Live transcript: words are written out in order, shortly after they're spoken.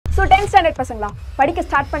So 10th standard பசங்களா படிக்க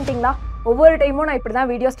start பண்ணிட்டீங்களா? ஒவ்வொரு டைமும் நான் இப்படி தான்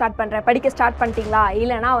வீடியோ ஸ்டார்ட் பண்ணுறேன். படிக்க ஸ்டார்ட் பண்ணிட்டீங்களா?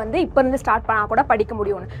 இல்லைனா வந்து இப்போ இருந்து ஸ்டார்ட் பண்ணால் கூட படிக்க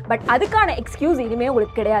முடியும்னு. பட் அதுக்கான எக்ஸ்கியூஸ் இனிமேல்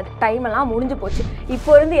உங்களுக்கு கிடையாது. டைம் எல்லாம் முடிஞ்சு போச்சு.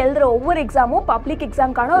 இப்போ இருந்து எழுதுகிற ஒவ்வொரு எக்ஸாமும் பப்ளிக்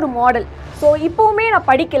எக்ஸாமுக்கான ஒரு மாடல். ஸோ இப்போவுமே நான்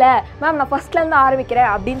படிக்கலை மேம், நான் ஃபஸ்ட்லேருந்து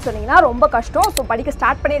ஆரம்பிக்கிறேன் அப்படின்னு சொன்னீங்கன்னா ரொம்ப கஷ்டம். ஸோ படிக்க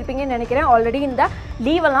ஸ்டார்ட் பண்ணியிருப்பீங்கன்னு நினைக்கிறேன். ஆல்ரெடி இந்த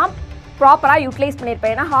லீவெல்லாம் ப்ராப்பராக யூட்டிலைஸ்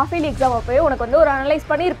பண்ணியிருப்பேன். ஏன்னா ஹாஃப் இயர்லி எக்ஸாம் அப்போயே உனக்கு வந்து ஒரு அனலைஸ்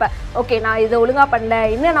பண்ணியிருப்பேன். ஓகே, நான் இதை ஒழுங்காக பண்ணல,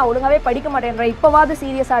 இன்னும் நான் ஒழுங்காகவே படிக்க மாட்டேன்றேன், இப்போவாது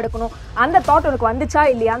சீரியஸாக எடுக்கணும், அந்த தாட் உனக்கு வந்துச்சா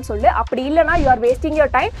இல்லையான்னு சொல்லு. அப்படி இல்லைனா you are wasting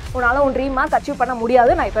your time. உன்னால் உன் ட்ரீம் மார்க்ஸ் அச்சீவ் பண்ண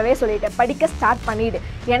முடியாது. நான் இப்போவே சொல்லிட்டேன், படிக்க ஸ்டார்ட் பண்ணிவிடு.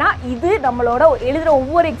 ஏன்னா இது நம்மளோட எழுதுகிற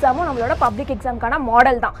ஒவ்வொரு எக்ஸாமும் நம்மளோட பப்ளிக் எக்ஸாமுக்கான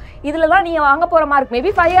மாடல் தான். இதில் தான் நீங்கள் வாங்க போகிற mark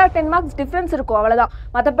maybe 5 or 10 marks difference இருக்கும், அவ்வளோதான்.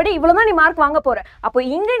 மற்றபடி இவ்வளோ தான் நீ மார்க் வாங்க போகிற. அப்போ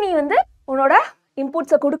இங்கே நீ வந்து உன்னோட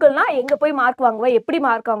இன்புட்ஸை கொடுக்கலனா எங்கே போய் மார்க் வாங்குவேன், எப்படி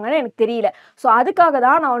மார்க் வாங்குவேன்னு எனக்கு தெரியல. ஸோ அதுக்காக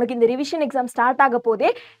தான் நான் உனக்கு இந்த ரிவிஷன் எக்ஸாம் ஸ்டார்ட் ஆக போதே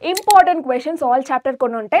இம்பார்ட்டன்ட் கொஷின்ஸ் ஆல் சாப்டர்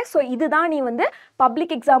கொண்டு வந்துட்டேன். ஸோ இதுதான் நீ வந்து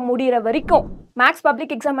பப்ளிக் எக்ஸாம் முடிகிற வரைக்கும், மேக்ஸ்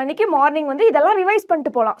பப்ளிக் எக்ஸாம் அன்றைக்கி மார்னிங் வந்து இதெல்லாம் ரிவைஸ்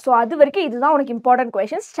பண்ணிட்டு போகலாம். ஸோ அது வரைக்கும் இதுதான் உனக்கு இம்பார்ட்டன்ட்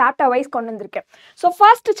கொஷின்ஸ் சாப்டர் வைஸ் கொண்டு வந்திருக்கேன். ஸோ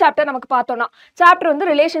ஃபர்ஸ்ட் சாப்டர் நமக்கு பார்த்தோன்னா சாப்டர் வந்து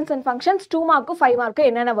relations and functions 2 mark 5 mark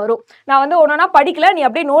என்னென்ன வரும். நான் வந்து ஒன்றா படிக்கல, நீ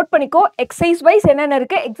அப்படியே நோட் பண்ணிக்கோ. எக்ஸசைஸ் வைஸ் என்னென்ன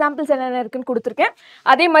இருக்குது, எக்ஸாம்பிள்ஸ் என்னென்ன இருக்குன்னு கொடுத்துருக்கேன்.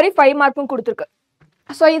 அதே மாதிரி 5 மார்க்கும் கொடுத்துருக்கு.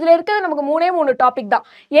 ஸோ இதில் இருக்கிறது நமக்கு 3 டாபிக் தான்.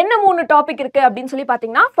 என்ன 3 டாபிக் இருக்குது அப்படின்னு சொல்லி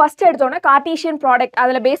பார்த்தீங்கன்னா, ஃபர்ஸ்ட் எடுத்தோன்னே கார்ட்டீசியன் ப்ராடக்ட்,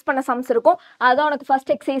 அதில் பேஸ் பண்ண சம்ஸ் இருக்கும். அதுதான் உனக்கு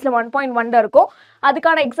ஃபர்ஸ்ட் எக்ஸசைஸில் 1.1 இருக்கும்.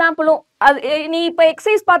 அதுக்கான எக்ஸாம்பிளும் அது நீ இப்போ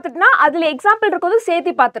எக்ஸசைஸ் பார்த்துட்டுனா அதில் எக்ஸாம்பிள் இருக்கிறது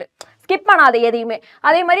சேர்த்து பார்த்துரு, ஸ்கிப் பண்ணாது எதையுமே.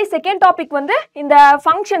 அதே மாதிரி செகண்ட் டாபிக் வந்து இந்த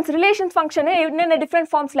ஃபங்க்ஷன்ஸ், ரிலேஷன்ஸ் ஃபங்க்ஷனு என்னென்ன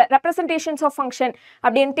டிஃப்ரெண்ட் ஃபார்ம்ஸில் ரெப்ரசன்டேஷன்ஸ் ஆஃப் ஃபங்க்ஷன்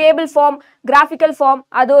அப்படின்னு டேபிள் ஃபார்ம், கிராஃபிக்கல் ஃபார்ம்,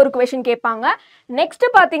 அது ஒரு கொஷின் கேட்பாங்க. நெக்ஸ்ட்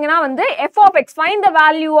பார்த்தீங்கன்னா வந்து F of X, find the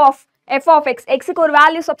value of f of x, xக்கு ஒரு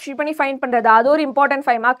வேல்யூ சப்ஸ்டிட்யூட் பண்ணி ஃபைண்ட் பண்ணுறது, அது ஒரு இம்பார்ட்டன்ட்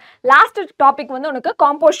 5 மார்க். லாஸ்ட் டாபிக் வந்து உனக்கு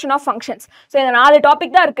காம்போசிஷன் ஆஃப் ஃபங்க்ஷன்ஸ். ஸோ இந்த 4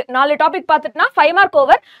 டாபிக் தான் இருக்குது. 4 டாபிக் பார்த்துட்டுனா 5 மார்க்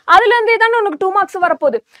ஓவர். அதுலேருந்தே தானே உனக்கு 2 மார்க்ஸ்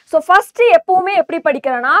வரப்போகுது. ஸோ ஃபஸ்ட்டு எப்போவுமே எப்படி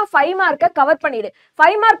படிக்கிறேன்னா 5 மார்க்கை கவர் பண்ணிடு.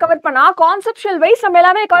 5 மார்க் கவர் பண்ணால் கான்செப்ஷுவல் வைஸ் நம்ம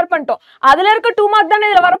எல்லாமே கவர் பண்ணிட்டோம். அதில் இருக்க 2 மார்க் தானே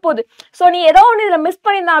இதில் வரப்போகுது. ஸோ நீ ஏதோ ஒன்று இதில் மிஸ்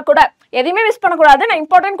பண்ணியிருந்தா கூட, எதையுமே மிஸ் பண்ணக்கூடாது, நான்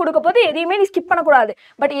இம்பார்ட்டன்ட் கொடுக்க போது எதையுமே நீ ஸ்கிப் பண்ணக்கூடாது.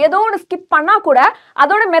 பட் ஏதோ ஒன்று ஸ்கிப் பண்ணால் கூட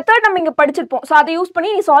அதோட மெத்தட் நம்ம இங்கே படிச்சிருப்போம். ஸோ அதை யூஸ்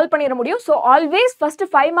பண்ணி நீ சால்வ் பண்ணிட முடியும். So always first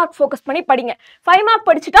 5 mark focus பண்ணி படிங்க. 5 மார்க்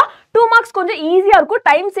படிச்சுட்டா 2 மார்க்ஸ் கொஞ்சம் ஈஸியாக இருக்கும்,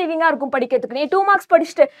 டைம் சேவிங்காக இருக்கும் படிக்கிறதுக்கு. நீ 2 மார்க்ஸ்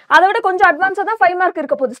படிச்சுட்டு அதை விட கொஞ்சம் அட்வான்ஸாக தான் 5 மார்க்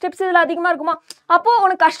இருக்க போகுது. ஸ்டெப்ஸ் இதில் அதிகமாக இருக்குமா, அப்போ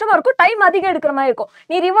உனக்கு கஷ்டமாக இருக்கும், டைம் அதிகம் எடுக்கிற மாதிரி இருக்கும்.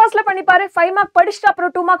 நீ ரிவர்ஸில் பண்ணி பாரு. 5 மார்க் படிச்சுட்டு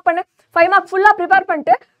அப்புறம் 2 மார்க் பண்ணு. 5 மார்க் ஃபுல்லாக ப்ரிப்பேர்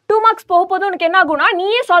பண்ணிட்டு 2 மார்க்ஸ் போகும்போது உனக்கு என்ன ஆகும்னா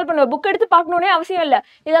நீயே சால்வ் பண்ணுவ. புக் எடுத்து பார்க்கணுன்னே அவசியம் இல்லை.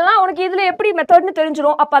 இதெல்லாம் உனக்கு இதில் எப்படி மெத்தட்னு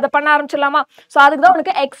தெரிஞ்சிடும். அப்போ அதை பண்ண ஆரம்பிச்சிடலாமா? ஸோ அதுக்கு தான்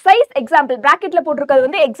உனக்கு எக்ஸசைஸ் எக்ஸாம்பிள் ப்ராக்கெட்டில் போட்டிருக்கிறது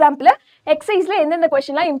வந்து எக்ஸாம்பிள். எக்ஸசைஸில் எந்தெந்த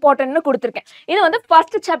கொஸ்டின்லாம் இம்பார்ட்டன்ட்னு கொடுத்துருக்கேன். இது வந்து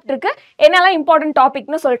ஃபர்ஸ்ட் சாப்டருக்கு என்னெல்லாம் இம்பார்ட்டன்ட்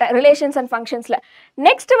டாபிக்னு சொல்லிட்டேன் ரிலேஷன்ஸ் அண்ட் ஃபங்க்ஷன்ஸில்.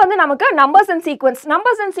 நெக்ஸ்ட் வந்து நமக்கு numbers and sequence.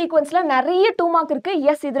 Numbers and சீக்வன்ஸில் நிறைய 2 மார்க் இருக்குது.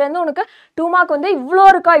 எஸ், இதுலேருந்து உனக்கு 2 மார்க் வந்து இவ்வளோ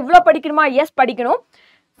இருக்கா, இவ்வளோ படிக்கணுமா? எஸ், படிக்கணும்.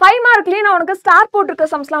 5 மார்க்லேயே நான் உனக்கு ஸ்டார் போட்டிருக்க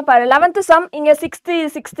சம்ஸ்லாம் பாரு. 11th சம், இங்கே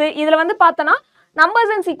 6th. இதில் வந்து பார்த்தோன்னா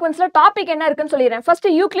நம்பர்ஸ் அண்ட் சீக்வன்ஸில் டாபிக் என்ன இருக்குன்னு சொல்லிடுறேன். First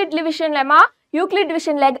Euclid division lemma, Euclid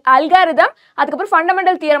division algorithm, அதுக்கப்புறம்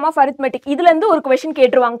ஃபண்டமெண்டல் தியரம் ஆஃப் அரித்மெட்டிக். இதுலேருந்து ஒரு கொஸ்டின்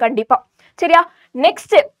கேட்டுருவாங்க கண்டிப்பாக. சரியா?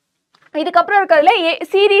 நெக்ஸ்ட் இதுக்கப்புறம் இருக்கிறதுல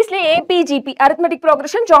சீரீஸ்ல ABGP, arithmetic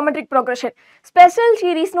progression, geometric progression, special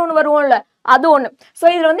சீரீஸ்னு ஒன்று வருவோம்ல, அது ஒன்று. ஸோ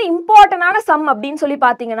இதில் வந்து இம்பார்ட்டண்டான சம் அப்படின்னு சொல்லி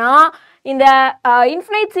பார்த்தீங்கன்னா இந்த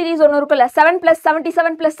இன்ஃபினைட் சீரீஸ் ஒன்று இருக்குல்ல, 7 +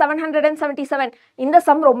 77 + 777, இந்த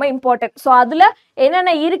சம் ரொம்ப இம்பார்ட்டன்ட். ஸோ அதில்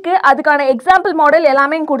என்னென்ன இருக்குது, அதுக்கான எக்ஸாம்பிள் மாடல்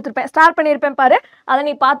எல்லாமே கொடுத்துருப்பேன், ஸ்டார்ட் பண்ணியிருப்பேன் பாரு, அதை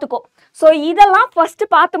நீ பார்த்துக்கோ. ஸோ இதெல்லாம் ஃபர்ஸ்ட்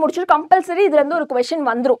பார்த்து முடிச்சுட்டு கம்பல்சரி இதுலேருந்து ஒரு கொஸ்டின்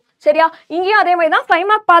வந்துடும். சரியா? இங்கேயும் அதே மாதிரி தான் 5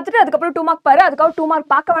 மார்க் பார்த்துட்டு அதுக்கப்புறம் 2 மார்க் பாரு. அதுக்கப்புறம் 2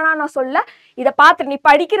 மார்க் பார்க்க வேணாம் நான் சொல்ல, இதை பார்த்துட்டு நீ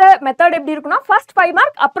படிக்கிற மெத்தட் எப்படி இருக்குன்னா ஃபர்ஸ்ட் 5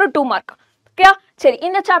 மார்க் அப்புறம் 2 மார்க். ஓகேயா? சரி,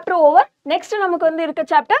 இந்த சாப்டர் ஓவர். நெக்ஸ்ட் நமக்கு வந்து இருக்க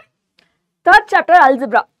chapter 3rd chapter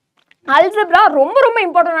algebra. Algebra ரொம்ப ரொம்ப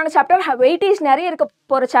இம்பார்ட்டன்டான சாப்டர். வெயிட்டேஜ் நிறைய இருக்க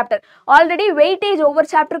போகிற சாப்டர். ஆல்ரெடி வெயிட்டேஜ் ஒவ்வொரு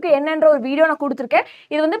சாப்டருக்கு என்னன்ற ஒரு வீடியோ நான் கொடுத்துருக்கேன்.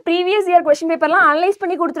 இது வந்து ப்ரீவியஸ் இயர் கொஸ்டின் பேப்பர்லாம் அனலைஸ்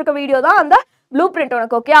பண்ணி கொடுத்துருக்க வீடியோ தான் அந்த ப்ளூ பிரிண்ட்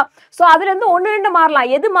உனக்கு. ஓகே? ஸோ அதுலேருந்து 1-2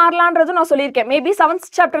 மாறலாம். எது மாறலான்றதும் நான் சொல்லியிருக்கேன். மேபி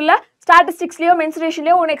 7th சாப்டரில் ஸ்டாட்டிஸ்டிக்ஸ்லையோ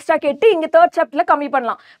மென்சுரேஷன்லையோ ஒன்று எக்ஸ்ட்ரா கேட்டு இங்கே 3rd சாப்டரில் கம்மி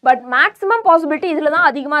பண்ணலாம். பட் மேக்ஸிமம் பாசிபிலிட்டி இதில் தான்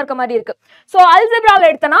அதிகமாக இருக்க மாதிரி இருக்குது. ஸோ அல்ஜிப்ராவில்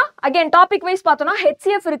எடுத்தனா அகைன் டாபிக் வைஸ் பார்த்தோன்னா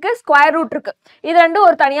ஹெச்சிஎஃப் இருக்குது, ஸ்கொயர் ரூட் இருக்குது. இது ரெண்டும்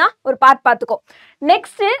ஒரு தனியாக ஒரு பார்ட் பார்த்துக்கோ.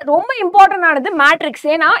 நெக்ஸ்ட் ரொம்ப இம்பார்ட்டன்டானது மேட்ரிக்ஸ்.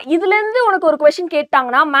 ஏன்னா இதுலேருந்து உனக்கு ஒரு கொஸ்டின்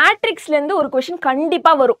கேட்டாங்கன்னா மேட்ரிக்ஸ்லேருந்து ஒரு கொஸ்டின்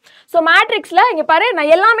கண்டிப்பாக வரும். ஸோ மேட்ரிக்ஸில் இங்கே பாரு,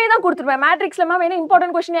 நான் எல்லாமே தான் கொடுத்துருப்பேன். மேட்ரிக்ஸில் மேம் வேணும்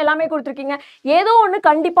இம்பார்ட்டன்ட் கொஸ்டின் எல்லாமே கொடுத்துருக்கீங்க, ஏதோ ஒன்று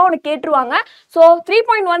கண்டிப்பாக உனக்கு கேட்டுருவாங்க. ஸோ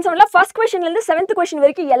 3.17 ஃபர்ஸ்ட் கொஸ்டின்லேருந்து 7th கொஸ்டின்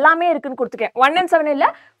வரைக்கும் எல்லாமே இருக்குன்னு கொடுத்துருக்கேன். 1 and 7 இல்லை,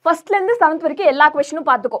 ஃபர்ஸ்ட்லேருந்து 7th வரைக்கும் எல்லா கொஷினும்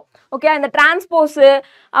பார்த்துக்கோ. ஓகே, இந்த டிரான்ஸ்போஸ்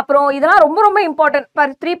அப்புறம் இதெல்லாம் ரொம்ப ரொம்ப இம்பார்ட்டன்ட்.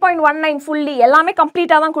 பர் 3.19 ஃபுல்லி எல்லாமே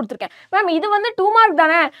கம்ப்ளீட்டாக தான் கொடுத்துருக்கேன். மேம் இது வந்து 2 மார்க்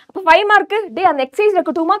தானே, அப்போ 5 மார்க்கு டே அந்த எக்ஸசைஸ்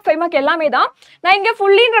இருக்கு 2 மார்க் 5 மார்க் எல்லாமே தான். நான் இங்கே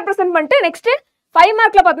ஃபுல்லின்னு ரெப்ரசென்ட் பண்ணிட்டு நெக்ஸ்ட் 5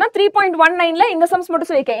 மார்க்ல பார்த்தீங்கன்னா 3.19ல இந்த சம்ஸ் மட்டும்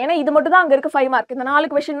சொல்லியிருக்கேன். ஏன்னா இது மட்டும் தான் அங்கே இருக்கு 5 மார்க், இந்த 4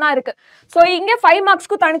 கொஸ்டின் தான் இருக்கு. ஸோ இங்கே 5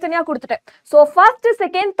 மார்க்ஸ்க்கு தனித்தனியாக கொடுத்துட்டேன். So first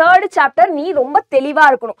second third chapter நீ ரொம்ப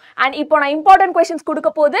தெளிவாக இருக்கணும். அண்ட் இப்போ நான் இம்பார்ட்டன்ட் கொஸ்டின்ஸ்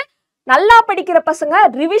கொடுக்க போது நல்லா படிக்கிற பசங்க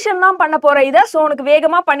ரிவிஷன் தான் பண்ண போற இதை. ஸோ உனக்கு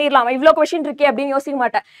வேகமாக பண்ணிடலாம், இவ்வளோ கொஸ்டின் இருக்கே அப்படின்னு யோசிக்க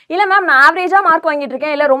மாட்டேன். இல்லை மேம் நான் ஆவரேஜாக மார்க் வாங்கிட்டு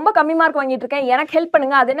இருக்கேன், இல்லை ரொம்ப கம்மி மார்க் வாங்கிட்டு இருக்கேன், எனக்கு ஹெல்ப்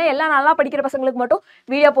பண்ணுங்க, அது என்ன எல்லாம் நல்லா படிக்கிற பசங்களுக்கு மட்டும்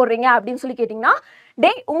வீடியோ போடுறீங்க அப்படின்னு சொல்லி கேட்டிங்கன்னா,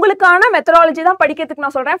 டே உங்களுக்கான மெத்தடாலஜி தான் படிக்கிறதுக்கு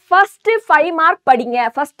நான் சொல்கிறேன். ஃபர்ஸ்ட் 5 மார்க் படிங்க,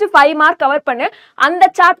 ஃபர்ஸ்ட் 5 மார்க் கவர் பண்ணு, அந்த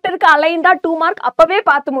சாப்டருக்கு அலைண்டா 2 மார்க் அப்பவே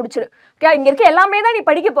பார்த்து முடிச்சிரு. ஓகே, இங்கே இருக்க எல்லாமே தான் நீ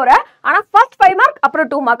படிக்க போற, ஆனால் ஃபர்ஸ்ட் 5 மார்க் அப்புறம்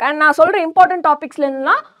 2 மார்க். அண்ட் நான் சொல்கிற இம்பார்ட்டன்ட்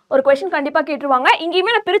டாபிக்ஸ்லேருந்துனா ஒரு கொஸ்டின் கண்டிப்பாக கேட்டுருவாங்க.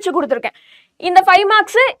 இங்கேயுமே நான் பிரித்து கொடுத்துருக்கேன். இந்த 5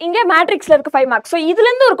 மார்க்ஸ் இங்கே மேட்ரிக்ஸில் இருக்க 5 மார்க்ஸ். ஸோ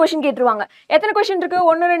இதுலேருந்து ஒரு கொஸ்டின் கேட்டுருவாங்க. எத்தனை கொஸ்டின் இருக்கு?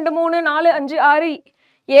 1 2 3 4 5 6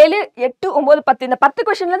 7 8 9 10. இந்த 10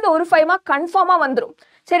 கொஸ்டின்லேருந்து ஒரு 5 மார்க் கன்ஃபார்மாக வந்துடும்.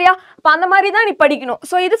 சரியா? அப்போ அந்த மாதிரி தான் நீ படிக்கணும்.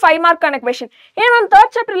 ஸோ இது 5 மார்க்கான கொஸ்டின். ஏன் மேம்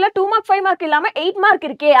தேர்ட் சாப்டரில் 2 மார்க் 5 மார்க் இல்லாமல் 8 மார்க்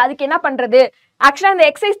இருக்கே, அதுக்கு என்ன பண்ணுறது? ஆக்சுவலாக இந்த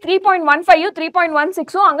எக்ஸசைஸ் 3.15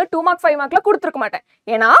 3.16 அங்கே 2 மார்க் 5 மார்க்கில் கொடுத்துருக்க மாட்டேன்.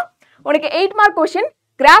 ஏன்னா உனக்கு 8 mark question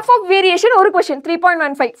graph of variation ஒரு கொஸ்டின்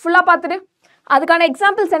 3.15 ஃபுல்லாக பார்த்துட்டு அதுக்கான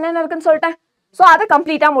எக்ஸாம்பிள்ஸ் என்னென்ன இருக்குன்னு சொல்லிட்டேன். ஸோ அதை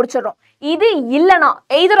கம்ப்ளீட்டாக முடிச்சிடறோம். இது இல்லைனா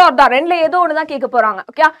எய்தர் ஆர் தான், ரெண்டுல ஏதோ ஒன்று தான் கேட்க போகிறாங்க.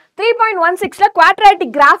 ஓகே, 3.16ல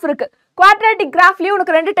குவாட்ராட்டிக் கிராஃப் இருக்கு. குவாட்ராட்டிக் கிராஃப்லேயும்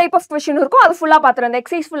உனக்கு 2 டைப் ஆஃப் கொஸ்டின் இருக்கும், அது ஃபுல்லாக பார்த்துரு, அந்த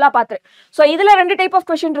எக்ஸசைஸ் ஃபுல்லாக பார்த்துரு. ஸோ இதில் 2 டைப் ஆஃப்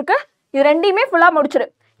கொஸ்டின் இருக்கு, இது ரெண்டையுமே ஃபுல்லாக முடிச்சிரு.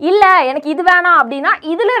 இல்லை எனக்கு இது வேணாம் அப்படின்னா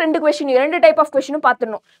இதில் 2 question 2 type of கொஸ்டினும்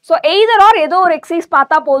பார்த்துடணும். So either R ஏதோ ஒரு எக்ஸசைஸ்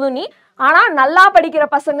பார்த்தா போதும் நீ. ஆனால் நல்லா படிக்கிற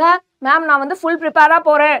பசங்க மேம் நான் வந்து ஃபுல் ப்ரிப்பேராக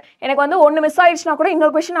போகிறேன், எனக்கு வந்து ஒன்று மிஸ் ஆயிடுச்சுன்னா கூட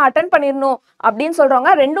இன்னொரு கொஸ்டின் அட்டன் பண்ணிடணும் அப்படின்னு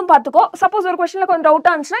சொல்கிறவங்க ரெண்டும் பார்த்துக்கோ. சப்போஸ் ஒரு கொஸ்டினில் கொஞ்சம்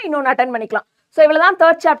டவுட்டாக இருந்துச்சுன்னா இன்னொன்று அட்டன் பண்ணிக்கலாம். ஸோ இவ்வளோ தான்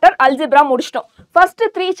தேர்ட் சாப்டர் அல்ஜிப்ரா முடிச்சிட்டோம். ஃபர்ஸ்ட்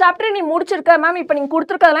 3 சாப்டர் நீ முடிச்சிருக்க மேம். இப்போ நீங்கள்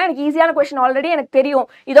கொடுத்துருக்கதெல்லாம் எனக்கு ஈஸியான கொஸ்டின் ஆல்ரெடி எனக்கு தெரியும்,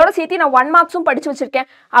 இதோட சேர்த்து நான் 1 மார்க்ஸும் படிச்சு வச்சிருக்கேன்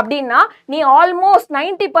அப்படின்னா நீ ஆல்மோஸ்ட்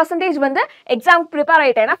 90% வந்து எக்ஸாம் ப்ரிப்பேர்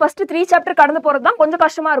ஆகிட்டேன். ஏன்னா ஃபர்ஸ்ட் 3 சாப்டர் கடந்து போகிறது தான் கொஞ்சம்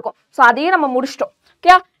கஷ்டமாக இருக்கும். ஸோ அதையும் நம்ம முடிச்சிட்டோம்.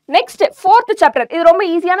 Okay, next 4th chapter. இது ரொம்ப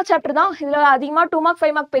ஈஸியான சாப்டர் தான். இதில் அதிகமாக 2 மார்க்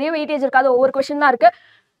 5 மார்க் பெரிய வெயிட்டேஜ் இருக்காது, ஒவ்வொரு கொஸ்டின் தான் இருக்கு.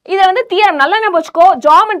 இதை வந்து தியரம் நல்லா நம்ம வச்சுக்கோ.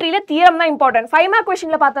 ஜாமெட்ரியில தியரம் தான் இம்பார்ட்டன்ட். 5 மார்க்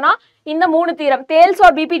கொஸ்டின்ல பார்த்தோன்னா இந்த 3 தியரம், தேல்ஸ்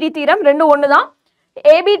ஆர் பிபிடி தியரம் ரெண்டும் ஒன்று தான்.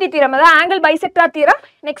 ஏபிடி தியரம் அதாவது angle bisector theorem,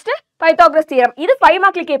 next Pythagoras theorem, இது 5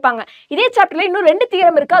 மார்க்ல கேட்பாங்க. இதே சாப்டர்ல இன்னும் 2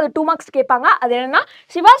 தியரம் இருக்கு, அது 2 மார்க்ஸ் கேட்பாங்க. அது என்னன்னா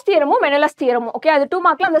சிவாஸ் தியரமும் மெனலஸ் தியரமும். ஓகே, அது 2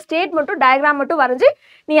 மார்க்ல அந்த ஸ்டேட் மட்டும் டயக்ராம் மட்டும் வரைஞ்சு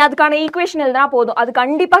நீ அதுக்கான ஈக்குவேஷன் எழுதினா போதும். அது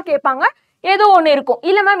கண்டிப்பா கேட்பாங்க, ஏதோ ஒன்று இருக்கும்.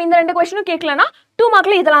 இல்லை மேம் இந்த 2 கொஸ்டினும் கேட்கலன்னா 2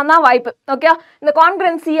 மார்க்ல இதெல்லாம் தான் வாய்ப்பு. ஓகே, இந்த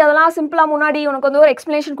கான்கிரன்சி அதெல்லாம் சிம்பிளா முன்னாடி உனக்கு வந்து ஒரு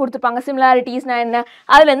எக்ஸ்பிளேஷன் கொடுத்துருப்பாங்க, சிமிலாரிட்டிஸ்னா என்ன,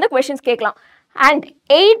 அதுல இருந்து கொஸ்டின்ஸ் கேட்கலாம். அண்ட்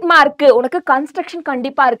 8 மார்க்கு உனக்கு கன்ஸ்ட்ரக்ஷன்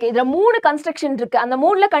கண்டிப்பா இருக்கு. இதுல 3 கன்ஸ்ட்ரக்ஷன் இருக்கு, அந்த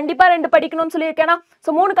 3ல கண்டிப்பா 2 படிக்கணும்னு சொல்லியிருக்கேனா. ஸோ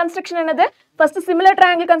 3 கன்ஸ்ட்ரக்ஷன் என்னது? First similar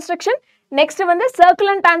triangle construction, next வந்து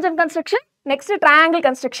circle and tangent construction, next triangle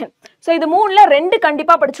construction. So இது 3ல 2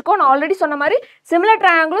 கண்டிப்பா படிச்சுக்கோ. நான் ஆல்ரெடி சொன்ன மாதிரி சிமிலர்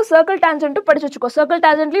ட்ரையாங்கிளும் சர்க்கிள் டான்ஜென்ட்டும் படிச்சு வச்சுக்கோ. சர்க்கிள்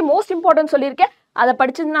டான்ஜென்ட்லயும் மோஸ்ட் இம்பார்ட்டன்ட் சொல்லியிருக்கேன், அதை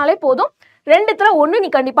படிச்சதுனாலே போதும். 2த்துல 1 நீ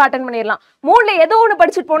கண்டிப்பா அட்டன் பண்ணிடலாம். 3ல ஏதோ ஒன்று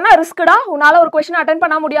படிச்சுட்டு போனா ரிஸ்க்குடா, உன்னால ஒரு கொஸ்டின் அட்டன்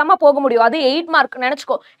பண்ண முடியாம போக முடியும். அது 8 மார்க்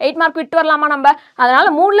நினைச்சுக்கோ. 8 மார்க் விட்டு வரலாமா நம்ம? அதனால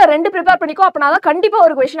 3ல 2 ப்ரிப்பேர் பண்ணிக்கோ, அப்படின்னா கண்டிப்பா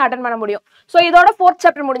ஒரு கொஸ்டின் அட்டன் பண்ண முடியும். ஸோ இதோட 4th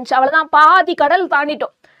சாப்டர் முடிஞ்சு அவ்வளவுதான், பாதி கடல்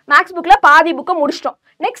தாண்டிட்டோம். மேக்ஸ் புக்ல பாதி புக்கை முடிச்சிட்டோம்.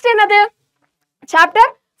 நெக்ஸ்ட் என்னது?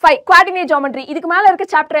 Chapter 5 coordinate geometry. இதுக்கு மேல இருக்க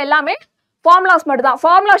சாப்டர் எல்லாமே ஃபார்முலாஸ் மட்டும் தான்.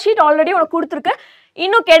 ஃபார்முலா ஷீட் ஆல்ரெடி உனக்கு கொடுத்துருக்கு.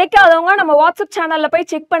 இன்னும் கிடைக்காதவங்க நம்ம வாட்ஸ்அப் சேனல்ல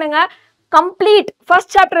போய் செக் பண்ணுங்க. கம்ப்ளீட்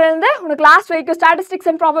ஃபர்ஸ்ட் சாப்டர்ல இருந்து உனக்கு லாஸ்ட் வரைக்கும் ஸ்டாட்டிஸ்டிக்ஸ்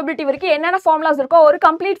அண்ட் ப்ராபபிலிட்டி வரைக்கும் என்னென்ன ஃபார்முலாஸ் இருக்கோ ஒரு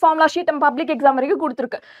கம்ப்ளீட் ஃபார்முலா ஷீட் நம்ம பப்ளிக் எக்ஸாம் வரைக்கும்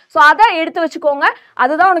கொடுத்துருக்கு. ஸோ அதை எடுத்து வச்சுக்கோங்க,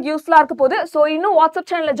 அதுதான் உனக்கு யூஸ்ஃபுல்லாக இருக்க போகுது. ஸோ இன்னும் வாட்ஸ்அப்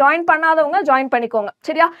சேனலில் ஜாயின் பண்ணாதவங்க ஜாயின் பண்ணிக்கோங்க.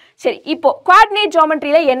 சரியா? சரி, இப்போ குவாடினேட்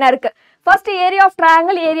ஜியோமெட்ரியில என்ன இருக்கு? First area of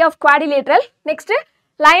triangle, area of quadrilateral, next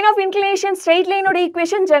line of inclination, straight லைனோட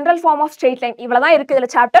equation, general form of straight line. இவ்வளவுதான் இருக்கு இதுல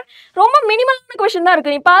சாப்டர். ரொம்ப மினிமலான கொஸ்டின் தான்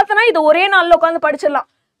இருக்கு. நீ பார்த்தனா இது ஒரே நாள்ல உட்காந்து படிச்சிடலாம்.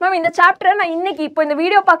 மேம் இந்த சாப்டர் நான் இன்னைக்கு இப்போ இந்த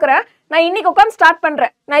வீடியோ பார்க்குறேன், நான் இன்னைக்கு உட்காந்து ஸ்டார்ட்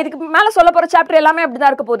பண்றேன். நான் இதுக்கு மேலே சொல்ல போற சாப்டர் எல்லாமே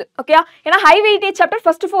அப்படிதான் இருக்க போகுது. ஓகே, ஏன்னா ஹை வெயிட்டேஜ் சாப்டர்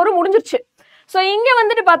ஃபர்ஸ்ட் 4 முடிஞ்சிருச்சு. ஸோ இங்கே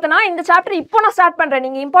வந்துட்டு பார்த்தோன்னா இந்த சாப்டர் இப்போ நான் ஸ்டார்ட் பண்ணுறேன்.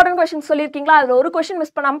 நீங்கள் இம்பார்ட்டன்ட் கொஸ்டின் சொல்லியிருக்கீங்களா, அதில் ஒரு கொஸ்டின்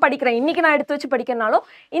மிஸ் பண்ணாமல் படிக்கிறேன். இன்னைக்கு நான் எடுத்து வச்சு படிக்கிறனாலும்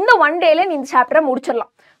இந்த 1 டேல நீ இந்த சாப்டரை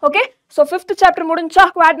முடிச்சிடலாம். ஓகே, ஸோ 5th சாப்டர் முடிஞ்சா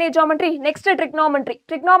குவாடினேட் ஜியோமெட்ரி. Next trigonometry.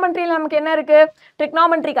 ட்ரிக்னாமெட்ரியில் நமக்கு என்ன இருக்கு?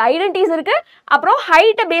 ட்ரிக்னாமெட்ரிக்கு ஐடென்டிஸ் இருக்கு, அப்புறம்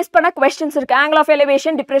ஹைட்டை பேஸ் பண்ண கொஸ்டின்ஸ் இருக்கு. Angle of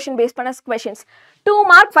elevation, depression base பண்ண கொஸ்டின்ஸ். 2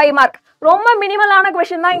 மார்க் 5 மார்க் ரொம்ப மினிமலான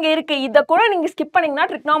கொஸ்டின் தான் இங்க இருக்கு. இதை கூட நீங்க ஸ்கிப் பண்ணீங்கன்னா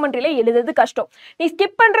ட்ரிக்னாமெட்ரியில எழுதுறது கஷ்டம். நீ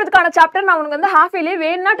ஸ்கிப் பண்றதுக்கான சாப்டர் நான் உனக்கு வந்து ஹாஃப் இயர்லி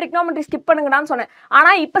வேணும்னா ட்ரிக்னாமெட்ரி ஸ்கிப் பண்ணுங்கன்னு சொன்னேன்.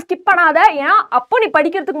 ஆனா இப்ப ஸ்கிப் பண்ணாத, ஏன்னா அப்போ நீ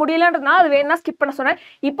படிக்கிறதுக்கு முடியலன்றதுனால அது வேணும்னா ஸ்கிப் பண்ண சொன்னேன்.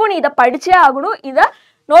 இப்போ நீ இதை படிச்சே ஆகணும், இதை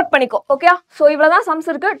நோட் பண்ணிக்கோ. ஓகே, ஸோ இவ்வளவுதான்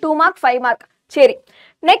சம்ஸ் இருக்கு. 2 மார்க் 5 மார்க். சரி,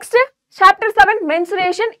 நெக்ஸ்ட் சாப்டர் 7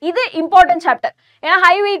 மென்சுரேஷன். இது இம்பார்ட்டன்ட் சாப்டர். ஏன்னா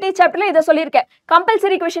ஹை வெயிட்டேஜ் சாப்டர்ல இதை சொல்லியிருக்கேன்.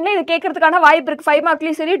 கம்பல்சரி கொஸ்டின்ல இது கேட்கறதுக்கான வாய்ப்பு இருக்கு. 5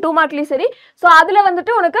 மார்க்லயும் சரி 2 மார்க்லயும் சரி. ஸோ அதுல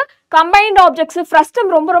வந்துட்டு உனக்கு கம்பைன்ட் ஆப்ஜெக்ட்ஸ்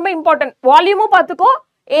ஃப்ரஸ்டம் ரொம்ப ரொம்ப இம்பார்ட்டன்ட். வால்யூமும் பார்த்துக்கோ,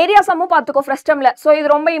 ஏரியா சம்மும் பார்த்துக்கோ ஃப்ரஸ்டம்ல. ஸோ இது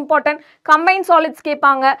ரொம்ப இம்பார்ட்டன்ட். கம்பைன் சாலிட்ஸ்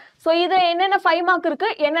கேட்பாங்க. ஸோ இது என்னென்ன 5 மார்க்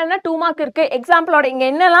இருக்கு, என்னென்ன 2 மார்க் இருக்கு, எக்ஸாம்பிளோட இங்க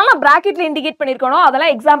என்னெல்லாம் நான் பிராக்கெட்ல இண்டிகேட் பண்ணிருக்கணும்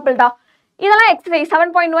அதெல்லாம் எக்ஸாம்பிள் தான். இதெல்லாம் எக்ஸசைஸ்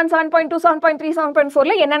 7.1, 7.2, 7.3,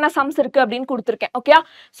 7.4ல என்னென்ன சம்ஸ் இருக்கு அப்படின்னு கொடுத்துருக்கேன். ஓகே,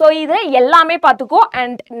 ஸோ இது எல்லாமே பார்த்துக்கோ.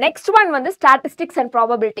 அண்ட் நெக்ஸ்ட் ஒன் வந்து ஸ்டாட்டிஸ்டிக்ஸ் அண்ட்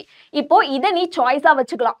ப்ராபபிலிட்டி. இப்போ இதை நீ சாய்ஸா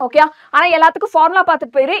வச்சுக்கலாம். ஓகே, ஆனா எல்லாத்துக்கும் ஃபார்முலா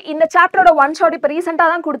பார்த்துட்டு போயிரு. இந்த சாப்டரோட ஒன் ஷாட் இப்போ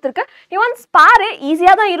ரீசெண்டாக தான் கொடுத்துருக்கு. நீ ஒன்ஸ் பாரு,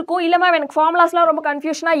 ஈஸியாக தான் இருக்கும். இல்லைமா எனக்கு ஃபார்முலாஸ்லாம் ரொம்ப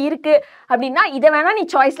கன்ஃபியூஷனா இருக்கு அப்படின்னா இதை வேணா நீ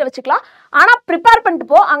சாய்ஸ்ல வச்சுக்கலாம். ஆனா ப்ரிப்பேர் பண்ணிட்டு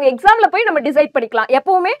போ. அங்க எக்ஸாம்ல போய் நம்ம டிசைட் பண்ணிக்கலாம்.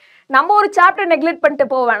 எப்பவுமே நம்ம ஒரு சாப்டர் நெக்லெக்ட் பண்ணிட்டு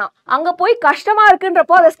போக வேணாம். அங்க போய் கஷ்டமா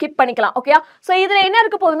இருக்குன்றப்போ அதை ஸ்கிப் பண்ணிக்கலாம். ஓகே, ஸோ இதுல என்ன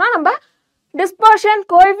இருக்க போகுதுன்னா நம்ம டிஸ்பர்ஷன்,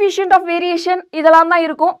 கோஎஃபிஷியன்ட் ஆஃப் வேரியேஷன் இதெல்லாம் தான்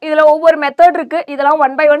இருக்கும். இதுல ஒவ்வொரு மெத்தட் இருக்கு. இதெல்லாம்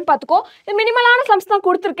 1 by 1 பார்த்துக்கோ. இது மினிமலான சம்ஸ் தான்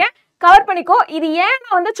கொடுத்துருக்கேன், கவர் பண்ணிக்கோ. இது ஏன்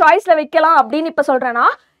நான் வந்து சாய்ஸ்ல வைக்கலாம் அப்படின்னு இப்ப சொல்றேன்னா,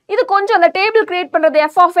 இது கொஞ்சம் அந்த டேபிள் கிரியேட் பண்றது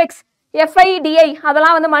f of x, FIDI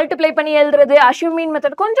அதெல்லாம் வந்து மல்டிப்ளை பண்ணி எழுதுறது, அஷ்யூமின்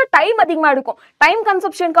மெத்தட் கொஞ்சம் டைம் அதிகமாக எடுக்கும். டைம்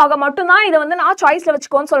கன்சப்ஷனுக்காக மட்டும்தான் இதை வந்து நான் சாய்ஸ்ல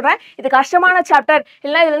வச்சுக்கோன்னு சொல்றேன். இது கஷ்டமான சாப்டர்,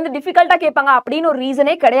 இல்லைன்னா இதுல இருந்து டிஃபிகல்ட்டா கேட்பாங்க அப்படின்னு ஒரு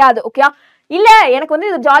ரீசனே கிடையாது. ஓகே, இல்ல எனக்கு வந்து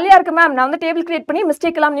இது ஜாலியா இருக்கு மேம், நான் வந்து டேபிள் கிரியேட் பண்ணி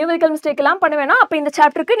மிஸ்டேக் எல்லாம் நியூமெரிக்கல் மிஸ்டேக் எல்லாம் பண்ணுவேன்னா அப்ப இந்த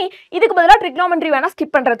சாப்டருக்கு நீ இதுக்கு பதிலாக ட்ரிக்னாமெட்ரி வேணா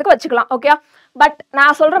ஸ்கிப் பண்றதுக்கு வச்சுக்கலாம். ஓகே, பட்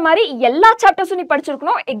நான் சொல்ற மாதிரி எல்லா சாப்டர்ஸும் நீ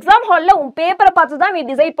படிச்சிருக்கணும். எக்ஸாம் ஹாலில் உன் பேப்பரை பார்த்து தான் நீ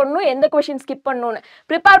டிசைட் பண்ணணும் எந்த கொஸ்டின் ஸ்கிப் பண்ணணும்னு.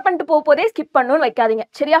 ப்ரிப்பேர் பண்ணிட்டு போதே ஸ்கிப் பண்ணணும்னு வைக்காதீங்க,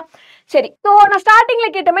 சரியா? சரி, ஸோ நான் ஸ்டார்டிங்ல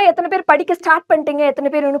கேட்டமே எத்தனை பேர் படிக்க ஸ்டார்ட் பண்ணிட்டீங்க,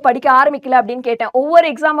 எத்தனை பேர் இன்னும் படிக்க ஆரம்பிக்கல அப்படின்னு கேட்டேன். ஒவ்வொரு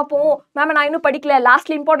எக்ஸாம் அப்பவும் மேம் நான் இன்னும் படிக்கல,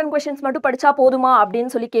 லாஸ்ட்ல இம்பார்ட்டன்ட் கொஸ்டின்ஸ் மட்டும் படிச்சா போதுமா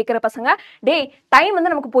அப்படின்னு சொல்லி கேட்குற பசங்க, டேய் டைம்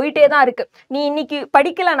வந்து நமக்கு போயிட்டே தான் இருக்கு. நீ இன்னைக்கு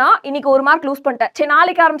படிக்கலனா இன்னைக்கு 1 மார்க் லூஸ் பண்ணிட்டேன். சரி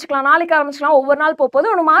நாளைக்கு ஆரம்பிச்சுக்கலாம். ஒவ்வொரு நாள்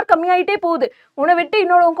போகுது உனக்கு மார்க் கம்மியாயிட்டே போகுது. உன்னை விட்டு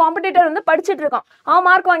இன்னொரு காம்படிட்டர் வந்து படிச்சுட்டு இருக்கான், அவன்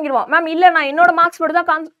மார்க் வாங்கிடுவான். மேம் இல்ல நான் என்னோட மார்க்ஸ்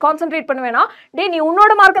மட்டும் தான் கான்சென்ட்ரேட் பண்ணுவேனா, டே நீ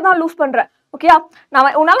உன்னோட மார்க்கை தான் லூஸ் பண்ற. ஓகேயா,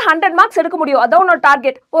 நான் உன்னால 100 மார்க்ஸ் எடுக்க முடியும், அதான் உன்னோட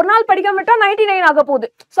டார்கெட். ஒரு நாள் படிக்காம விட்டா 99 ஆக போகுது.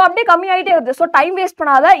 ஸோ அப்படியே கம்மியாயிட்டே வருது. ஸோ டைம் வேஸ்ட்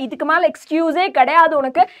பண்ணாத, இதுக்கு மேல எக்ஸ்கியூஸே கிடையாது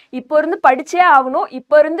உனக்கு. இப்போ இருந்து படிச்சே ஆகணும்.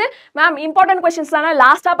 இப்போ இருந்து மேம் இம்பார்ட்டன்ட் கொஸ்டின்ஸ் தானே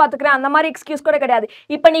லாஸ்டா பாத்துக்கிறேன் அந்த மாதிரி எக்ஸ்கியூஸ் கூட கிடையாது.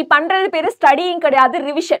 இப்போ நீ பண்றது பேரு ஸ்டடியும் கிடையாது,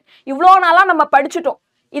 ரிவிஷன். இவ்வளோ நாளா நம்ம படிச்சுட்டோம்,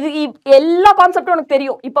 இது எல்லா கான்செப்டும் உனக்கு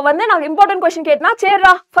தெரியும். இப்போ வந்து நான் இம்பார்ட்டன்ட் கொஸ்டின் கேட்டனா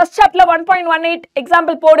சரிடா ஃபர்ஸ்ட் சாப்டர்ல 1.18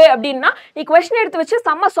 எக்ஸாம்பிள் போடு அப்படின்னா நீ கொஸ்டின் எடுத்து வச்சு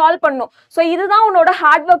செம்ம சால்வ் பண்ணும். ஸோ இதுதான் உன்னோட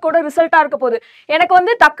ஹார்ட் ஒர்க்கோட ரிசல்ட்டா இருக்க போகுது. எனக்கு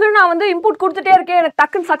வந்து டக்குன்னு நான் வந்து இன்புட் கொடுத்துட்டே இருக்கேன், எனக்கு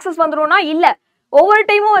டக்குன்னு சக்ஸஸ் வந்துரும்னா இல்ல. ஒவ்வொரு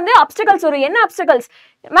டைமும் வந்து அப்டிகல்ஸ் வரும். என்ன அப்டிகல்ஸ்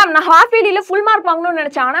மேம், நான் ஹாஃப் இயர்லியில ஃபுல் மார்க் வாங்கணும்னு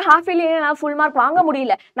நினைச்சேன், ஆனால் ஹாஃப் இயர்லியில நான் ஃபுல் மார்க் வாங்க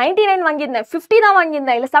முடியல. 99 வாங்கியிருந்தேன், 50 தான்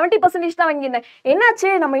வாங்கியிருந்தேன், இல்லை 70% தான் வாங்கியிருந்தேன். என்னாச்சு,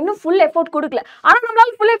 நம்ம இன்னும் ஃபுல் எஃபோர்ட் கொடுக்கல. ஆனால்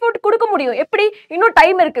நம்மளால ஃபுல் எஃபோர்ட் கொடுக்க முடியும். எப்படி? இன்னும்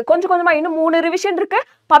டைம் இருக்கு, கொஞ்சம் கொஞ்சமா இன்னும் 3 ரிவிஷன் இருக்கு,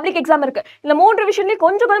 பப்ளிக் எக்ஸாம் இருக்கு. இந்த 3 ரிவிஷன்லேயும்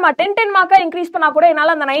கொஞ்சம் கொஞ்சமா 10 மார்க்கா இன்க்ரீஸ் பண்ணா கூட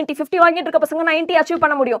என்னால் அந்த 50 வாங்கிட்டு இருக்க பசங்க 90 அச்சீவ்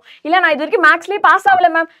பண்ண முடியும். இல்லை நான் இது வரைக்கும் மேக்ஸ்லேயே பாஸ்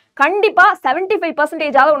ஆகல மேம், கண்டிப்பா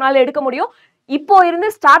 75% உன்னால எடுக்க முடியும். இப்போ இருந்து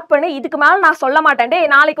ஸ்டார்ட் பண்ணு. இதுக்கு மேல நான் சொல்ல மாட்டேன், டே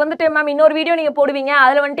நாளைக்கு வந்துட்டு மேம் இன்னொரு வீடியோ நீங்க போடுவீங்க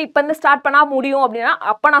அதுல வந்துட்டு இப்ப இருந்து ஸ்டார்ட் பண்ணா முடியும் அப்படின்னா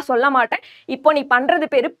அப்ப நான் சொல்ல மாட்டேன். இப்போ நீ பண்றது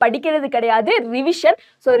பேரு படிக்கிறது கிடையாது, ரிவிஷன்.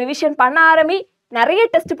 ஸோ ரிவிஷன் பண்ண ஆரம்பி, நிறைய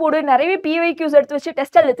டெஸ்ட் போடு, நிறைய PYQs எடுத்து வச்சு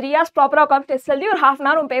டெஸ்ட் எழுது. 3 hours ப்ராப்பராக உட்காந்து டெஸ்ட் எழுதி ஒரு 1/2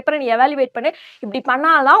 hour உன் பேப்பரை நீ எவாலுவேட் பண்ணு. இப்படி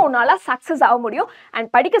பண்ணாதான் உன்னால சக்ஸஸ் ஆக முடியும். அண்ட்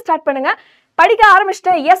படிக்க ஸ்டார்ட் பண்ணுங்க. படிக்க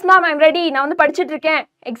ஆரம்பிச்சிட்டேன், எஸ் மேம் ஐம் ரெடி, நான் வந்து படிச்சுட்டு இருக்கேன்,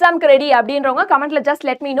 எக்ஸாமுக்கு ரெடி அப்படின்றவங்க கமெண்ட்ல just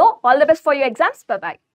let me no. All the best for your exams. By by.